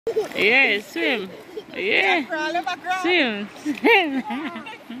Yeah, swim. Yeah. Swim.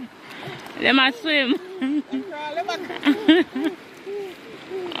 Let me swim.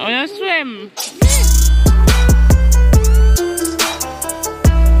 I want to swim.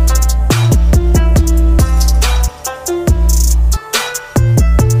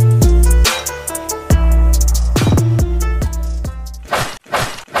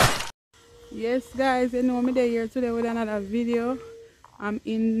 Yes guys, you know me there here today with another video. I'm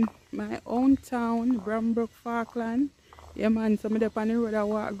in my own town, Brambrook, Falkland. Yeah man, so I'm there on the road I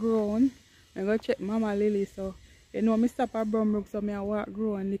walk ground. I go check Mama Lily, so you know me stop at Brambrook, so I walk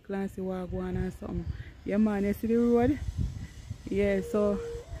ground, look and see what going on or something. Yeah man, you see the road? Yeah, so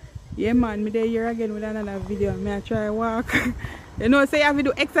yeah man, me there here again with another video. I try walk. You know, say you have to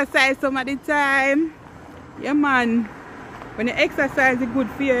do exercise some of the time. Yeah man. When you exercise, it's good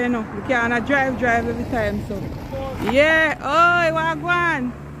for you, you know. You can't drive every time, so. Yeah, oh, walk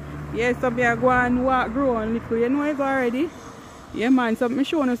one. Yeah, so I go and walk ground little. You know it already. Yeah, man, so I'm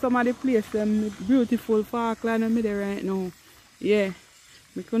showing you some of the places, beautiful Falkland I'm there right now. Yeah,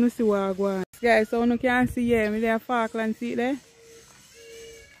 we can see where I go on. Guys, so you can see, yeah, I'm there Falkland, see it there?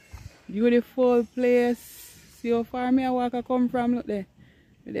 Beautiful place. See how far me I walk I come from, look there.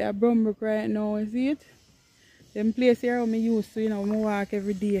 I'm there Brambrook right now, you see it? Them place here I used to, you know, I walk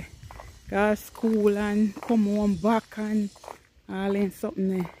every day. Go to school and come home back and all in something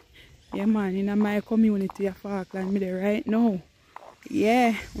there. Yeah man, in my community of Falkland, me there right now.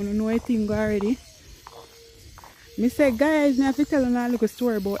 Yeah, I don't know anything already. Me say guys, I have to tell you a little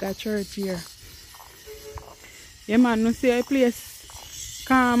story about that church here. Yeah man, you see a place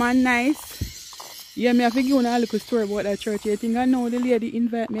calm and nice. Yeah, me have to give you a little story about that church here. I think I know the lady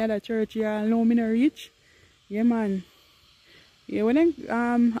invite me at that church here, I know me not reach. Yeah man. Yeah, when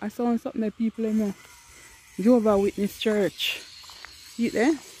I saw something that people know. Jehovah Witness Church. See it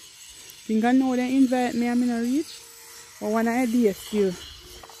there? Think I know they invite me, I'm gonna reach. But one idea still.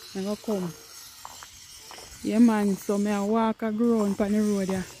 I'm gonna come. Yeah man, so I walk around on the road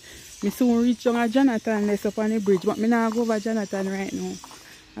there. I soon reach on Jonathan less up on the bridge, but I not go over Jonathan right now.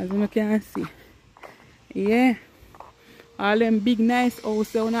 As you can see. Yeah. All them big nice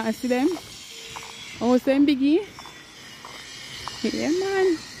houses, you not see them? Oh, same biggie? Yeah,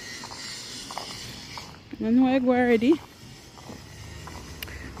 man. I know I go already.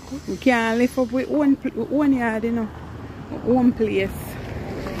 We can't live up with one yard, you know. One place.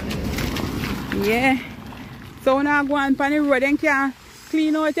 Yeah. So when I go on the road, then can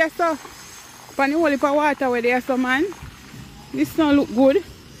clean out your stuff. On the whole heap of water where there, so man. This don't look good. It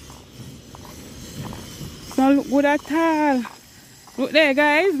don't look good at all. Look there,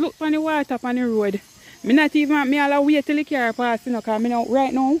 guys. Look on the water on the road. Me not even me all wait till the car pass, you know, because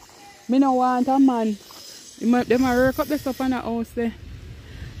right now, me no want a man. They might work up the stuff on the house there.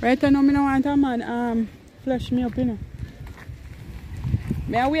 Right now, me no want a man flush me up, you know.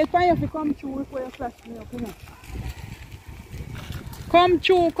 I wait for you to come through before you flush me up, you know. Come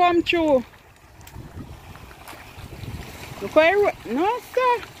through, come through. Look how you road. No,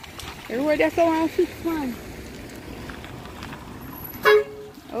 sir. The road that's so one fix, man.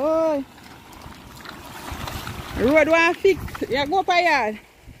 Oh. The road one fix. You go up a yard.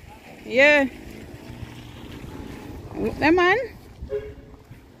 Yeah. Look there, man.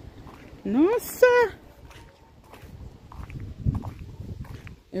 No, sir.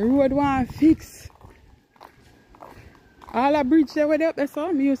 The road one fix. All the bridge there where they up there,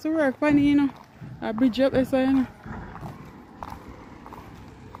 so me used to work funny, you know. A bridge up there, so you know.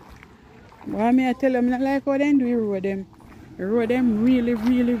 Why me I tell them not like how they do the road them. The road them really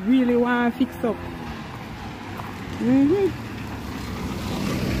want to fix up.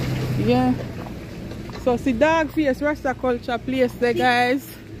 Yeah. So see dog face Rasta culture place there,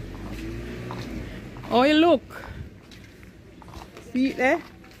 guys. How you look? See it there?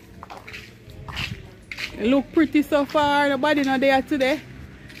 It look pretty so far. Nobody not there today.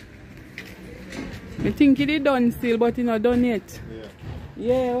 I think it is done still, but it's not done yet.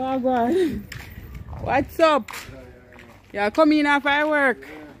 Yeah, what going? What's up? You come in after work?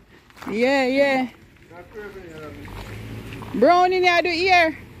 Yeah, yeah. Brown in here do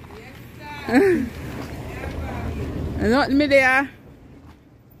here? Yes, sir. Not me there.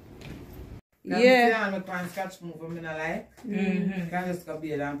 Yeah. I'm going to scratch move from my life. Can just go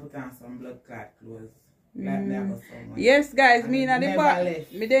bed and put on some blood clot clothes. Yes, guys, me in the bar.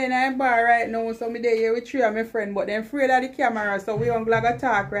 Me there in the bar right now, so me there here with three of my friends, but they're afraid of the camera, so we don't glad to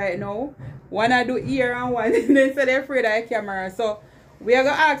talk right now. One I do ear and one they say they're afraid of the camera. So we are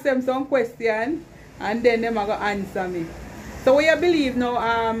gonna ask them some questions and then them are gonna answer me. So what you believe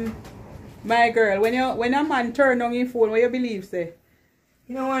now, my girl, when a man turn on your phone, what you believe say?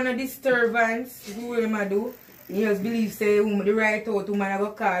 You know, one of disturbance, is what him a do. He just believe say the right out woman I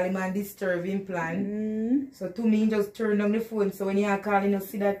go call him and disturb him plan. So to me, he just turn down the phone. So when you are calling, you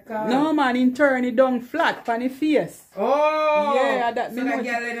see that call. No man, he turn it down flat on his face. Oh! Yeah, that so that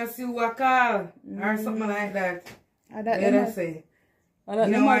girl let us see who a call. Or something like that. That say. You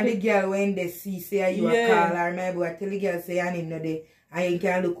know what the girl when they see say you a call or maybe I tell the girl say I know there and you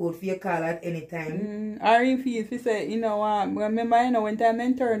can look out for your call at any time. Or if he say, you know, remember, you know, when time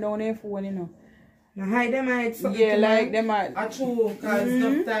they turn down their phone, you know. Now hide them hide something. Yeah, like them are. I true, because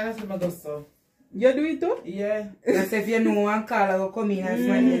enough time that's what I go so. You do it too? Yeah. That's if you know one call I go come in and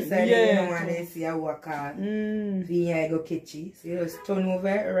smile inside you know and they see who a call. Then you go catch it. So you just turn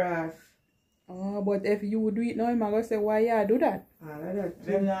over rough. Oh, but if you would do it now, I'm going to say, why you do that? All of that.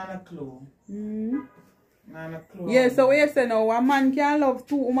 Them not a clue. Not a clue. Yeah, so you say now, a man can love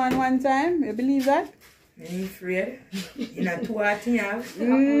 2 women one time? You believe that? I'm afraid. In a 2 heart in house. A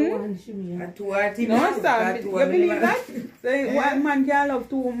 2 heart in No, house. sir. You believe that? So one man can love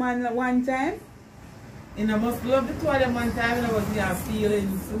 2 women one time? You know, must love the 2 of them one time, and I was here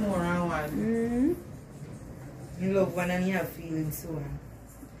feeling some more on one. You love one and you have feelings so on.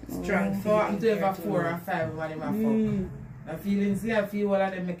 Strong So I'm to have 4 and 5 when I'm fuck. The feelings here, I feel all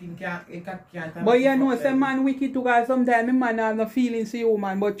of them making can't. But you know, some man wicked too, because sometimes a man have no feelings for you,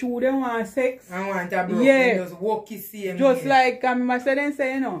 man. But you don't want sex. I want a bro. Yeah. Just walk you see him. Just like I said, them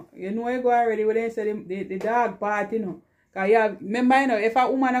say, you know you go already when they say the dog part, you know. Because you have, remember, you know, if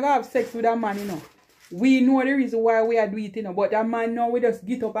a woman go have sex with a man, you know, we know the reason why we are doing it, you know. But that man now, we just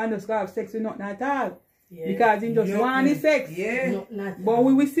get up and just go have sex with nothing at all. Yeah. Because he just want the sex. Yeah. But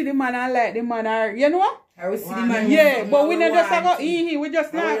we see the man and like the man are, you know? I will see the man. Yeah, but we not just go we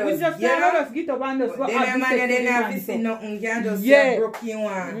just not just get up and just go have the sex. They never see nothing. You just broke you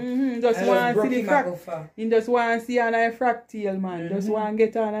one. Just want to see the frack. He just want to see on a frack tail, man. Just want to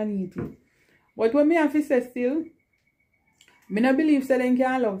get underneath it. But when me have to say still, me not believe say they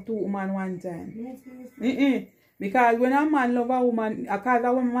can love 2 women one time. Because when a man love a woman, because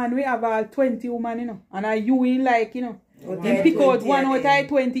a woman we have all 20 women, you know, and you in like, you know, he pick out 1 out of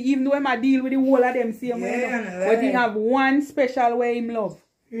 20, even though I deal with the whole of them same way, you know, but he have one special way him love.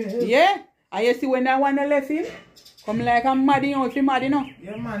 Yeah? And you see when that one left him, come like a mad, you know, mad, you know.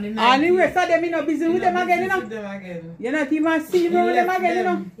 Yeah, man. And the rest of them, you know, busy with them again, you know. You're not even seeing them again, you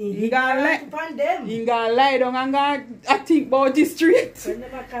know. He gonna lie down and gonna think about this straight. When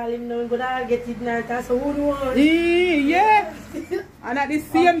never call him now, but I'll get it now, so who do want? Yeah. And at the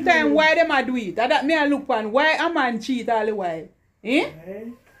same time, why them a do it? That me a look on, why a man cheat all the while?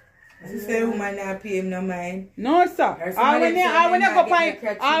 You say woman not pay him no mind. No, sir. All when you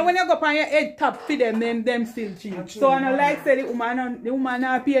go on your head top for them still cheat. So I don't like say the woman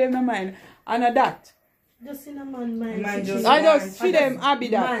not pay them no mind. And that. Just in a man mind. I just see them happy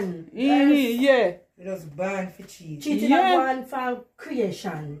that. Yeah. It was banned for cheating. Cheating a one for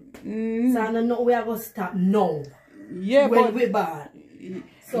creation. So I don't know where I go stop now. Yeah, when we bad.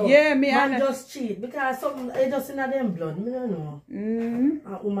 So yeah, man just cheat because something it just in them blood. Me don't know.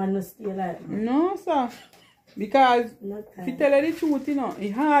 A woman no stay like that. No, sir. Because if you tell her the truth, you know,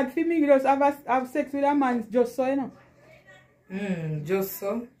 it's hard for me just have sex with a man just so, you know. Just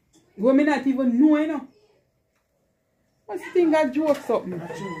so. When me not even know, you know. What's the thing that joke something?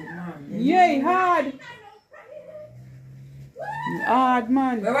 Yeah, it's hard. It's hard,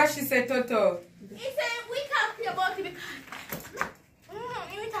 man. But what she said, Toto? He said we can't pay about it because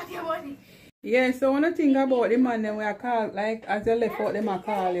you talking about it. Yeah, so when I think about the man then we are call, like as you left out them I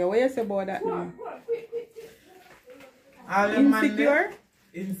call you. What you say about that now? Insecure?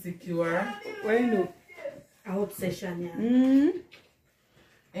 Insecure. What you know? Obsession,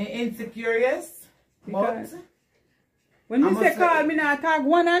 yeah. Insecure, yes. But when me say call, me not talk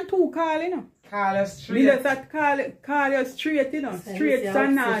 1 and 2 call, you know. Call us straight. Me just call you straight, you know. Straight,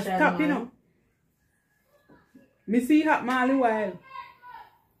 son, stop, you know. Me see happen all the while.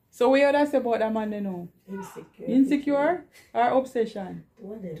 So what you say about that man, you know? Insecure. Insecure or obsession?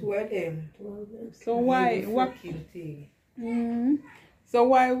 Two of them. So why? What? So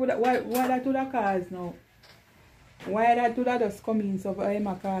why that to the cause now? Why that to that just come in so for him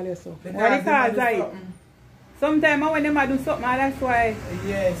a call you so? Why the cause like? Sometimes when them do something, that's why.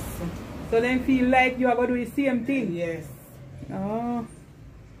 Yes. So then feel like you are going to do the same thing. Yes. Oh.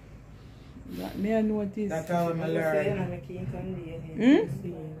 That may I notice. That's how I learn.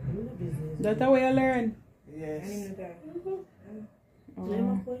 That's how you learn. Yes.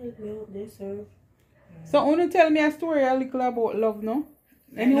 They serve. So want to tell me a story a little about love, no?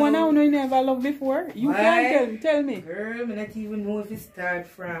 Anyone who you never loved before? You can tell me. Girl, I don't even know if it start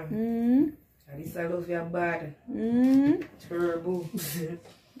from. This I love your bad. Turbo.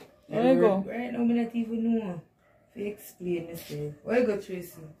 There you go. Right now, I don't even know. To explain myself. Where you go,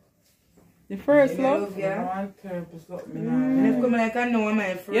 Tracy? The first I love. love you. I want therapy something. And if come like I know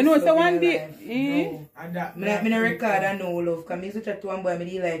my first You know, love so one in day. life. No, and that. I don't record I know love. Because I used to chat to one boy, I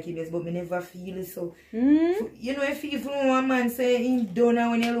didn't like him, but I never feel it. So, you know, if you one man say he done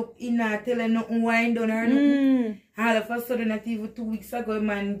and when you look in and tell him nothing why he done or nothing. All of a sudden, not even 2 weeks ago,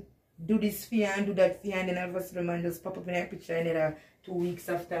 man do this for you and do that for you, and then all of a sudden, man just pop up in a picture and then 2 weeks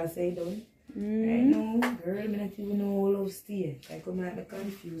after I say done. Right now, girl, I don't even know how love stay. I come like me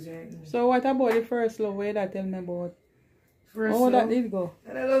confused right now. So what about the first love? Where that tell me about? First How love, that did go?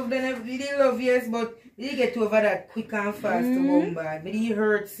 I love them. We did love, yes, but we did get over that quick and fast to come back. But it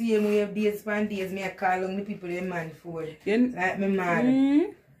hurt, same way of days and days, me I call on the people they man for it. Like me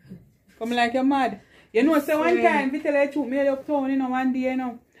mad. Come like you're mad. You know, so one time, we tell you truth, me uptown, you know, one day, you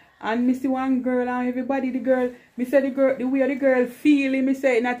know. And me see one girl and everybody, the girl, me say the way the girl feel, me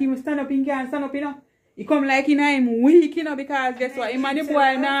say, not even stand up, he can't stand up, you know. He come like, you know, him weak, you know, because guess what, him and the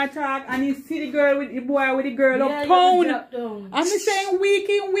boy not talk, and he see the girl with the boy with the girl uptown. And me saying weak.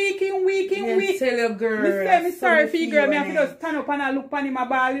 Tell your girl. Me say, me sorry for the girl, me have to just stand up and I look on him a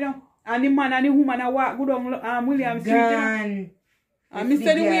ball, you know. And the man and the woman, I walk good on William Street, you know. And me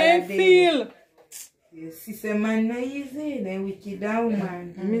say the way I feel. Yes, she say man not easy, then wicked down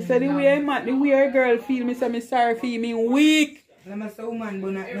man. Me say the way a girl feel, me say me sorry for me weak. Let me say woman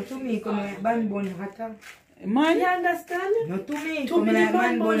bun not to me, come like man bun hotter. Man, You understand? Not to me, To come me, like man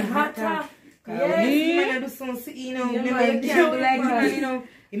man bun bun hotter. hotter. Yes. Man do something, you know, Yeah, me man, man can't do like man. man, you know.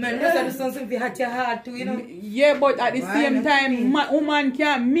 The man does do something for hot your heart too, you know. yeah, but at the Why same not time, me? woman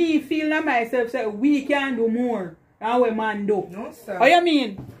can, me feel na myself say we can do more than what man do. No sir. How you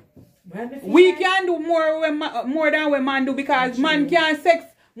mean? We can do more than what man do because man can sex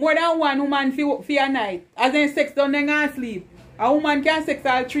more than one woman for a night. As in sex done then and sleep. A woman can sex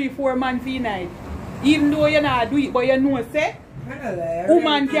all 3-4 man for a night. Even though you not do it, but you know say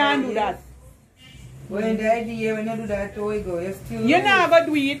woman can do that. When the idea when you do that, how you go? You still You not gonna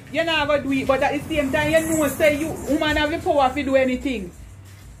do it. You not gonna do it. But at the same time, you know say you woman have the power to do anything.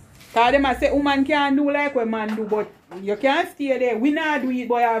 Cause them a say woman can't do like what man do, but you can't stay there. We not do it,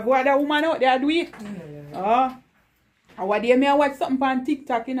 but you have other woman out there do it. What day me I watch something on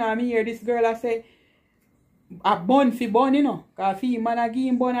TikTok, you know, I hear this girl I say a bun fi bun, you know. Cause fi man a give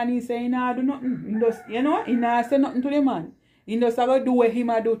him bun and he say he not do nothing. He just, you know, he not say nothing to the man. He just have to do what him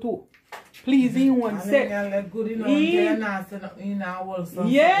a do too. Please him one say. Good, you know, you not say nothing, you know, hold something,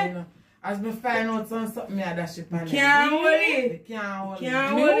 Yeah. you know. As me find out something, me a dash it on Can't hold it. Can't hold it.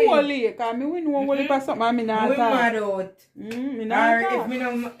 Can't Me hold it. hold it, cause me we know hold it for something and me not We talk. mad out. Me Or not if talk.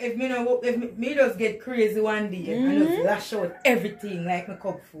 me just get crazy one day and just lash out everything like my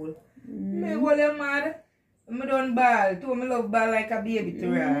cup full. Me hold you mad. Me done ball. Too me love ball like a baby to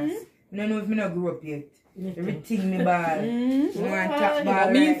ras. I don't know if me not grew up yet. Everything me ball. Me want top ball.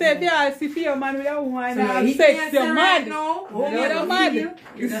 Me right say now. if you see a man with a woman So and he sex, can't you're say mad. right now. You're mad.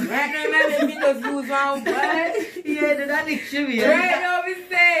 Right now, me just lose one ball. Yeah, that dictionary. Right now, we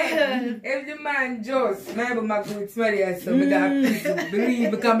say, if the man just, maybe my good smelly or something, me got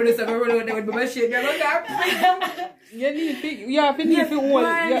believe, because me just have to roll out there with my shit, me got You have to hold. You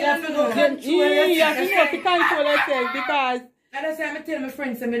have to know to control yourself because and that's why I tell my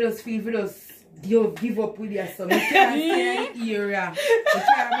friends, say me just feel for just give up with you, so me can't stay in the area. I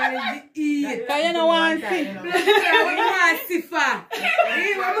can't manage the eat. because you don't want to see. I want siffer. I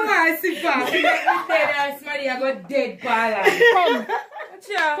want siffer. Me make me dead and smelly, I got dead, Paula.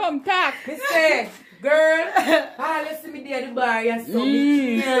 Come talk. Me say, girl, you see me there at the bar, you saw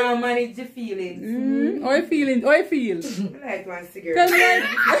me can't manage the feelings. How you feeling? How you feel? I like one cigarette.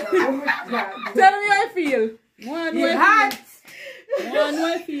 Tell me how you feel. One You way hot. One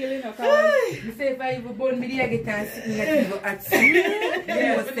way feeling, okay? Me say if I even burn me there, get and sitting at you at sea.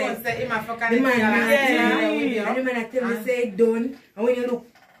 Yeah, You but say, say him a fucking the man, yeah. and the man I tell me say it done, and when you look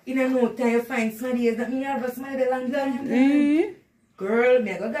in a no time, you find somebody else that me have a smile long time. Girl, me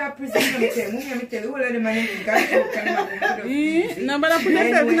I go to prison, me tell you, all of them man, you got to No, but I put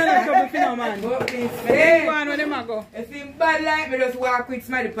yourself in another trouble for no man. But me Go say, on where them a go. if him bad like me, just walk with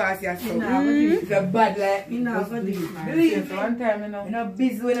somebody past you, so. If you're bad like me, No, just but believe So me. one time, you know, I'm not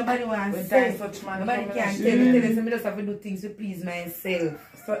busy when nobody wants when to time say. such man Nobody come can and tell me, tell me, just have to do things to please myself.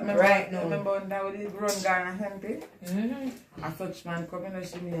 So remember, Right now. remember when that was the run guy and empty? A such man come in and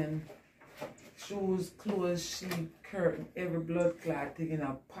she mean shoes, clothes, sheet, curtain, every blood clot, taking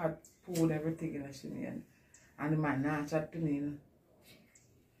a pot, food, everything in a she mean. And the man not chat to me, you know.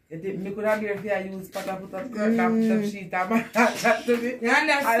 Me could have if I use pot and put up skirt and put up sheet and that to me. You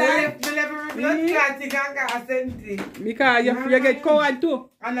understand? I left me every blood clotting and got sent it. Because you get coward too.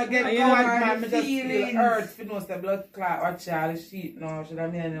 And I get coward, man. Me just feel hurt for the blood clot. Watch all the sheet now. Should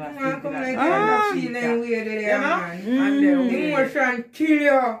have been like feeling weird there, man. And then emotion kill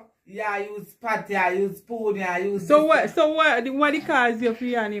you. yeah, I use patty, I use spoon, I use. So what the cause you for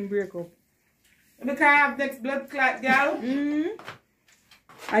you and him break up? Because I have next blood clot, girl.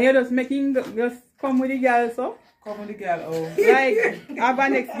 And you just making just come with the girl so? Come with the girl, oh. Like have a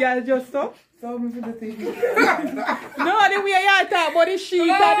next girl just so? So me for the thing. No, the way you talk about the sheet and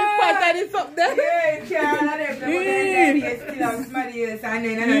the pot and the something. Yeah, Carol, still have somebody else and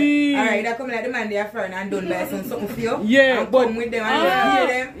then alright, that come like the man they are friend and done by something for you. Yeah, and but come with them and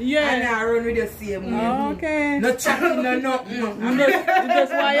hear them. yeah. And now run with the same way. Okay. No chatting, no nothing.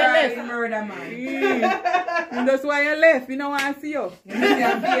 That's why you left. Murder man. That's why you left. You know what I see you. You see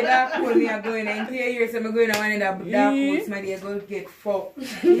that play that cool me are going and 3 years I'm going to one in that cool man they go get fucked.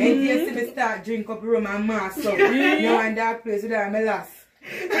 And you see me start drink up rum and mass up. You know and that place with that me last.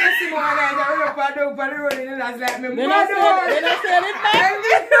 You see more guys that run up and down for the road in the last like me. Then I said it back.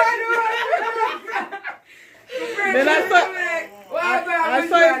 Then I saw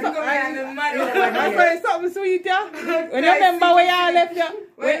something sweet, yeah. When you remember where you left, yeah.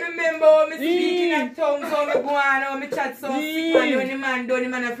 When I remember how me speaking at tongues, how me go on, how me chat so sick, and when the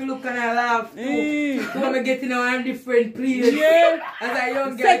man have to look and I laugh too. So me get in a different place. Yeah. As a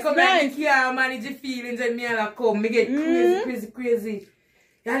young girl, come and me can't manage the feelings and me and I come. Me get crazy.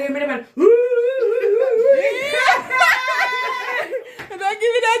 You hear me the man? Don't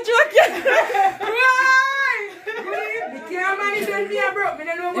give me that joke yet. Me can't manage when me a broke. Me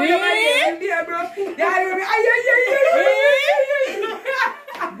don't know what the man is me a broke. You hear me?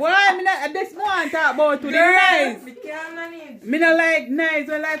 Boy, me not, this one talk about to the nice. Me can't manage. Me not like nice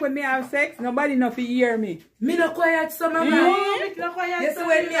or like when me have sex. Nobody enough to hear me. Me no quiet summer man. Me no quiet. You see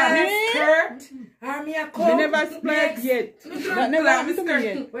when me have a skirt or me a coat. Me never split yet. That never happened to me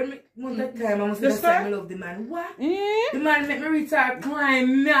yet. When me most of the time I must say I love the man. What? The man make me reach our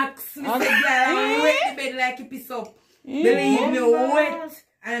climax. Me say girl wet the bed like he piss up. Believe me, wet.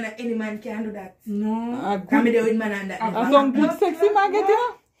 And any man can do that. No. Come me there with man and that. Some good sexy man get, you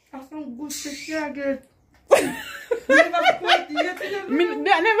know? Some good sexy I get. That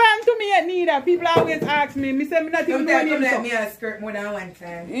never happened to me yet neither. People always ask me. Me say me not even sometimes doing come him like me a skirt more than one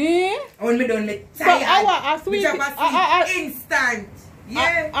time. When me done me so tired. hour, a sweet, instant.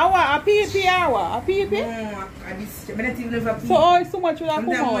 Yeah. Hour, a pee hour, a pee. No, I not even have a pee. So all so much will come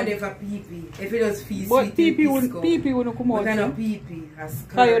out. Sometimes I never pee. If it does feel but sweet, pee wouldn't come out. But I don't pee. A skirt.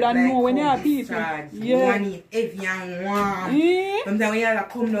 Because you don't know when you are pee. Yeah. One heavy and warm. Sometimes when you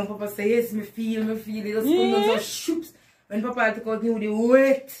come down, Papa say yes, me feel it. Just come down so shoops. When Papa took out me with the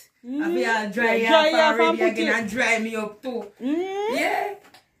wet, I feel I'll dry up already again and dry me up too. Yeah.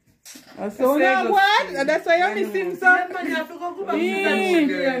 So now what? That's why you're missing some. That man have to go back to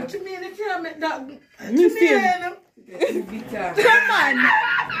that. To me, they can't make that. Missing. Come on.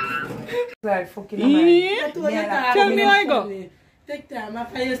 Like fucking Tell me how I go. Take time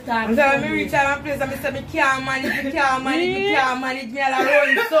after you start. I'm telling me reach out my place and I say me can't manage, me can't manage, me all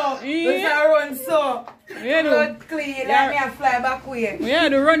run so. Just a run so. Blood clean, like me a fly back way. Yeah,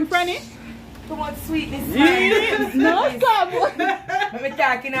 the run funny. Too much sweetness, man. No, stop. Me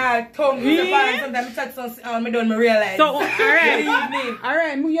talking all tongue. Sometimes I chat some me don't realize. So, alright,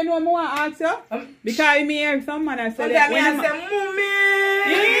 you know what I want to ask you? Because I hear some man I say that. Sometimes I say, Mommy.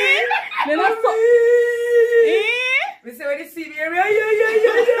 Then I say, we say when you see me,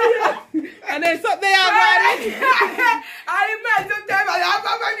 yeah. And then something else. I imagine sometimes I have to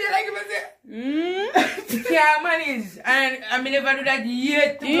can't manage. And I mean, never do that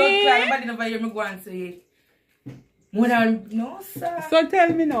yet. Nobody never hear me go and say it. More than, no, sir. So tell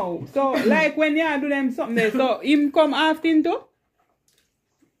me now. So, like when you do them something there, so him come often too?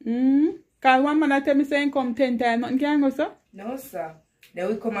 Because one man tell me say him come 10 times, nothing can go, sir? No, sir. They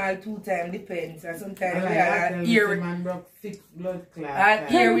will come all 2 times, depends. And sometimes we are here. Man broke 6 blood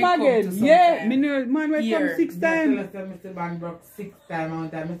clots. Here we come to some yeah, time. Me know man will come 6 times. Mr. Man broke 6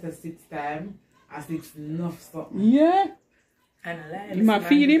 times, and Mr. 6 times. And 6 enough something. Yeah. And I like you might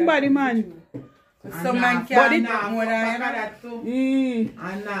feed him body, man. Some man can't broke more than that too.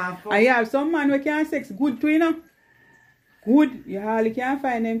 And you have some man who can sex good too, you know. Good. You hardly can't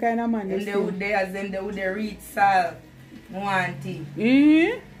find them kind of man. And they would reach Sal. Wanty.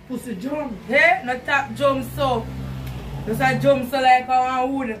 Pussy jump. Hey, not tap jump so. Just a jump so like a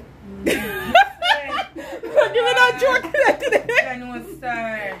wood. Give me that joke today. I know,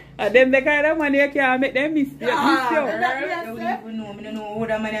 sir. And them the kind of money you can't make them miss. Girl, you don't even know. I don't know how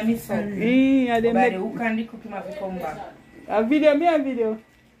that man I miss out. And them By make the hook and the crook, him have to come back. a video, me a video.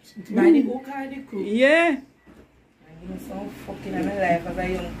 By the hook and the crook. Yeah. And give me some fucking in my life as a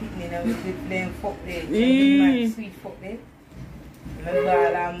young picnic and with them fuck there. Man, sweet fuck there. My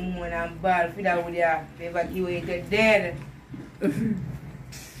ball and moon and ball for that would ya. They evacuated dead.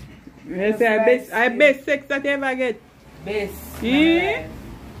 Yes, I best sex that you ever get. Best.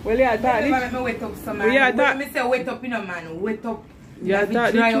 Well, yeah, That that make me wet up some man. Yeah, When me say wet up, you know, man. Wet up. Yeah, I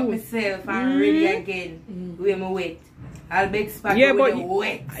that dry the up truth. myself and ready again. Where me wet. I'll beg spot Yeah, with but the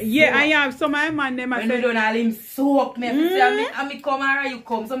wet. yeah, I have some of my man them I When you say. done all him soak me. If you say, I me come or you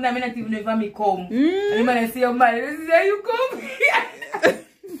come. Sometimes I not even know if I come. And the man say, your man, they say, you come.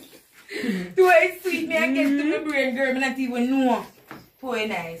 Do I sweet me and get to my brain, girl. I not even know. Poor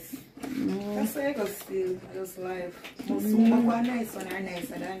nice. That's why I go still. I just live. But soon I go nice one or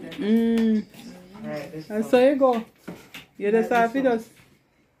nicer than that. Right, let's And go. so you go. You just have to just.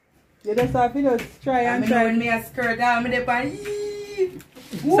 You just have to just try and I know when try. me a skirt down, me dey pan.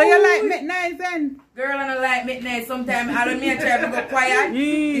 So you like midnight then? Girl, I don't like midnight. Sometimes I don't me a try to go quiet. The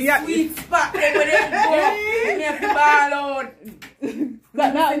Yeah. sweet spot then where they go. Me have to ball out.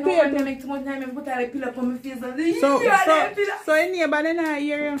 That No, theater. I make too much time. I put all the pillow up on my face. And So your neighbor then I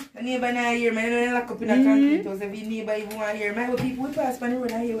hear you. the neighbor not hear me. I don't lock up in a concrete house. Every neighbor even want to hear me. But people will pass by the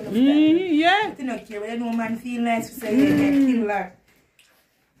road and hear when I'm standing. Yeah. They don't care. But they know man feel nice to say they kill her.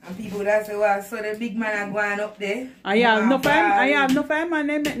 And people that say, well, so the big man are going up there. I have no time man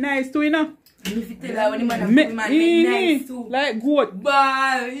they make nice too, you know. And if you tell her when the man make nice too. Like goat.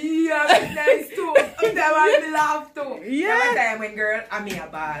 Ball, yeah, make nice too. Sometimes I me laugh too. Yeah. Every time when girl, I'm me a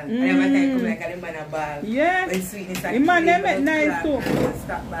ball. And every time come like a man a ball. Yeah. When sweetness The man they make nice too.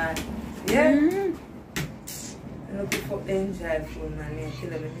 Stop bad. Yeah. Look if fuck the enjoy phone man. They tell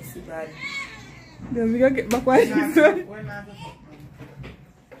them I miss you bad. Then we gotta get back on this one.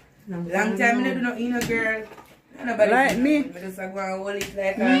 Long time I do not eat a girl. Nobody Like me. I just go and hold it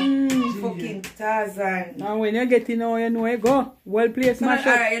like a fucking Tarzan. And when you get in now, you know you go. Well place smash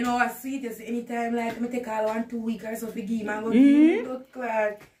up. Alright, you know what sweet is anytime like me take all 1 2 weeks or so to give man go give blood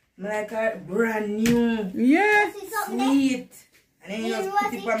clot. I'm like a brand new. Yeah. Sweet. And then you just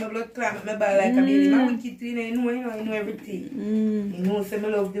put it on my blood clot, make my ball like a baby. Man wicked too, you know everything. You know say me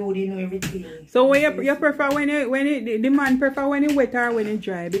love the wood, you know everything. So when you prefer when the man prefer when it wet or when it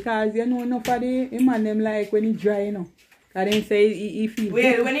dry? Because you know enough of the man them like when it dry, you know. Cause then say he feel.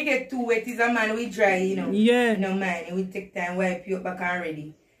 Well, when it get too wet, is a man we dry, you know. Yeah. You know man, it will take time wipe you up back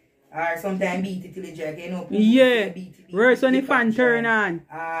already. Or sometimes beat it till it dry, you know. Yeah. Beat it, Worse when the it fan back turn dry. on.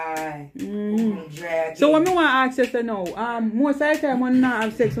 Aye. Dry again. So what me want to ask you say now, most of the time when you not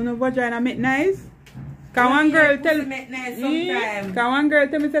have sex, when you vagina make nice? Can one girl tell me nice sometimes. Can one girl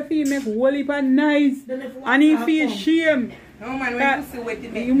tell me say feel make whole heap of nice and he feel shame? No man, when you see wet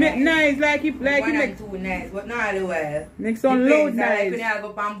it make You make nice like it one make and two nice, but not all the while. make some loud Depends, like when nice. you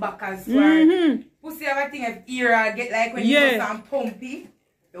go on back and sword. Pussy everything if ear get like when you Yeah. go some pumpy.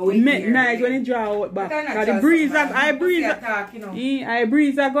 Make nice when it draw out back. Cause the breeze I breeze attack, you know. I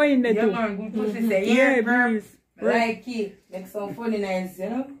breeze are going in there Yeah too. man, good pussy say, Yeah, yeah, girl. breeze. Like it. Make some funny nice, you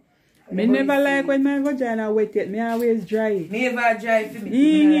know. Me never like when my vagina wet yet. Me always dry it. Me ever dry for me.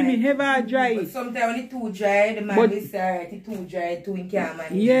 Me never dry But it. sometimes when it's too dry, the man But- will say, alright, it's too dry, too in can't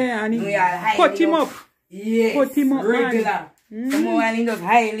manage. Yeah, and We are he highly cut him up. Yes. Cut him up, man. regular. Someone when he just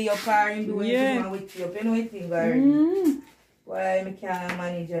highly up and doing Yeah. it with you up. You know what thing already. Why me can't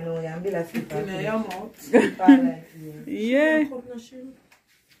manage, you know, I'm be like sleep In your mouth. Yeah.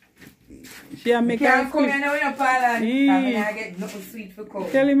 She a make Can't her come sleep. here now in a parlor. Mm. I mean, I get nothing sweet for come.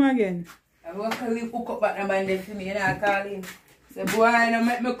 Tell him again. I work a little hook up at the man there for me, and I call him. Say, boy, I don't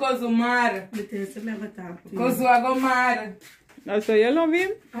make my cousin mad. Because I never talk to you. Cousin I go mad. So you love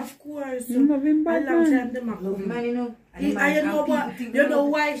him? Of course. You love him I bad love man. him, them a Love come. man, you know. And He, the man I know and what, people think you we know love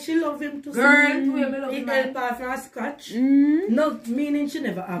why she love him to Girl, see to him, I love he man. help her for a scratch. Mm. Not meaning she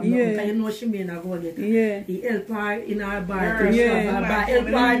never have Yeah. nothing, 'cause you know she may not go get it. Yeah. He help her in her bar, Girl, till she yeah. have her bar, Man, help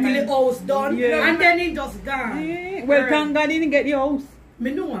her till the house done, Yeah. and then he just gone. Yeah. Well, thank God he didn't get the house. Me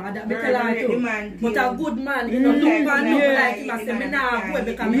know that, me Girl, tell her the too. man But too. a good man, you know, look Yeah. man, look Yeah. like him, I say, me nah go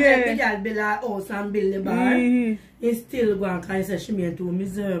because me Yeah. help the girl build her house and build the bar. He still go and call say she mean too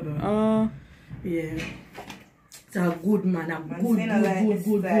miserable. Yeah. It's a good man, a good man.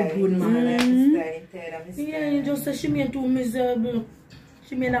 Yeah, you just say she mean too miserable.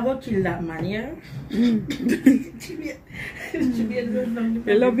 She mean I go kill that man, yeah? she mean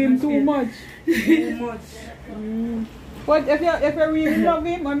You love him too much. Too much. But if you really love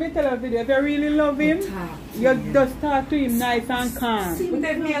him, let me tell you a video, if you really love him, you just talk to him nice and calm. But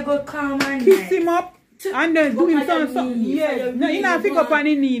if me I go calm and Kiss nice. him up and then do him something. Yeah, no, you not pick up on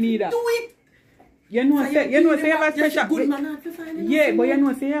his knee neither. Do it. You know, say you have a special. Good man, not to find him. Yeah, but you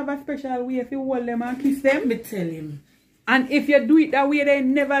know, say you have a special way if you hold them and kiss them. Me tell him. And if you do it that way, they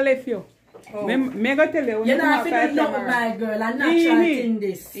never left you. Oh. Me go tell you. When You you know, come if out you don't know my girl, I'm natural in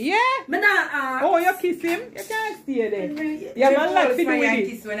this. Yeah. Me not Oh, you kiss him? You can't stay there. You You have a lot to do my with it.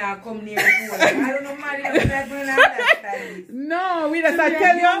 kiss when I come near the phone. I don't know, man. I'm not going to understand this. No, we just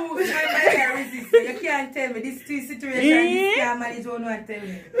tell you. You can't tell me this two situation. This can't manage one and tell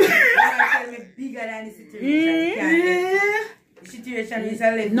me. You can't tell me bigger than the situation. You can't. The situation is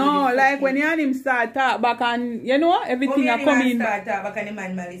a little. No, like when you and him start talk back and you know everything are coming. Start talk back and the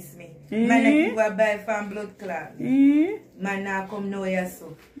man malice me. Man like you a buy from blood clot. Man now come nowhere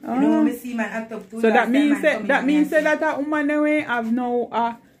so. You know when me see man act up too. So that means that a woman way have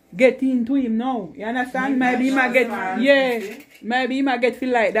now get into him now. You understand? Maybe he might get maybe he might get feel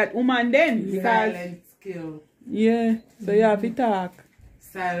like that woman then. Silent skill. Yeah. So you have to talk.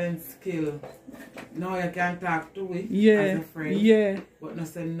 Silent skill. No, you can talk to him Yeah. as a friend. Yeah. But not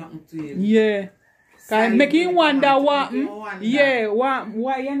say nothing to him. Yeah. Cause make him wonder what, wonder. yeah,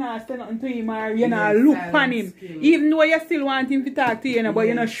 why you not say nothing to him or you not look on him. Skill. Even though you still want him to talk to you, but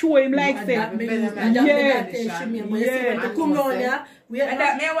you not show him like say. That Yeah. come round here. And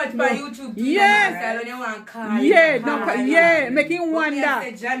that may watch my YouTube too. Yeah. You want call. Yeah, make him wonder.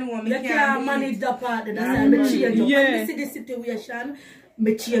 You can't manage the part that's why me change up. Yeah. When me see the situation,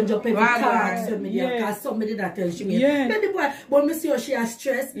 me change up every card. So me because somebody that tells me. Yeah. Then the boy, but me see how she has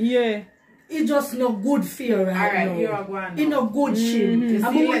stress. Yeah. It's just not good for her right now. you're going It's not good shit. You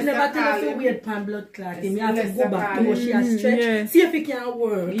I see, would never let's tell her call to him. wait pan blood clotting. You have to Let's go back to call what she has stretched. Yeah. See if it can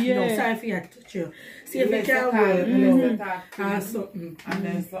work. Yeah. No, sorry if you had to touch her. See if it Let's can call work. him. No. Let's talk to him. And something. And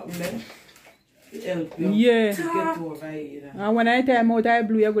then something then to help you. Yeah. To get over it. And when I time out I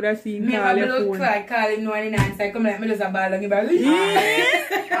blew, you could have seen Me call have a your little phone. call him no one in answer. I come like me just a ball and give a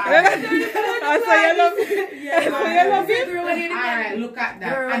So you love him? Yeah. So you love him? Alright, look at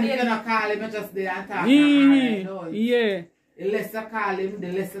that. Girl, And if yeah. you not call him, you just there and talk. Alright, no. Yeah. The less you call him,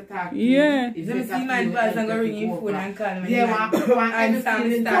 the less you talk to Yeah. him. If Let me you see talk my to boss him, and go you ring take him it phone over. and call him. Yeah, one And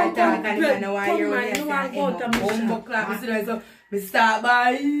Sam start talk and I know why you're Come here. on, you want to go to me shop. So me start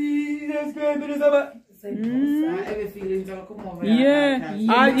by let's go me just about. Every feelings will come over. Yeah.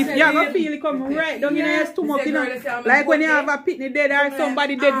 Yeah. If you have a feel it come right down in your stomach, you know. Like when you have a pitney dead or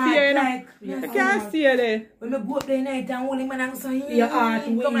somebody dead fear, you know. You can't stay there. When me go up there night and hold him and I'm saying, Your heart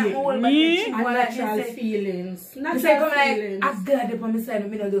come like weak. hold Yeah. my And natural feelings. I say Natural come like, feelings. I got up on my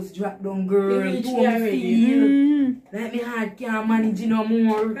side, me not just drop down, girl. You reach Don't here already. feel like me heart can't manage no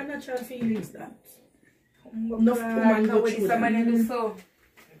more. And natural feelings that. Enough woman go through that. somebody do so.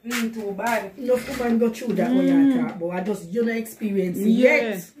 Too bad. Enough women go through that when you talk, but I just you know experience it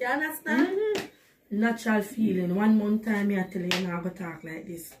yet. You understand? Natural feeling. 1 month time I tell you you're not gonna talk like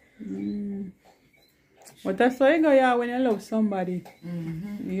this. But that's why you go yeah when you love somebody.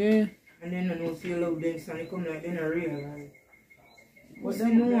 Yeah. And then you know if you love them, so you come like they not real. Right? But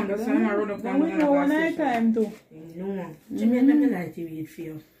then no one, that's why I run up Then and we know one night time too. No. Jimmy, let me like to wait for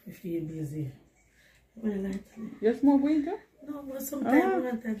you if you're busy. Well, like, You smoke weed too? no, but sometimes I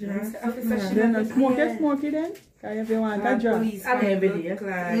want to drink. Then you smoke, you smoke it then? Cause if you want a job. Police, I'm every day.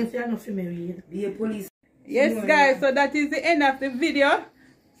 class. If you're not for me, weed. Be a police. Yes guys, so that is the end of the video.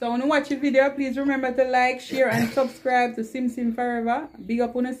 So when you watch the video, please remember to like, share and subscribe to Sim Sim Forever. Big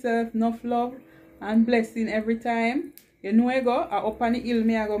up on yourself, enough love and blessing every time. You know I go, I up on the hill,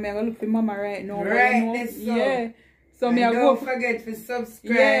 me I go look for mama right now. Right, you know, that's so. yeah. So And me I don't go forget to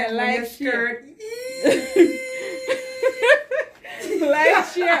subscribe. Yeah, on like, your skirt. like,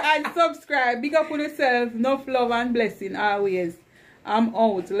 share and subscribe. Big up on yourself, enough love and blessing always. I'm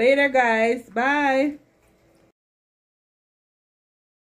out. Later guys. Bye.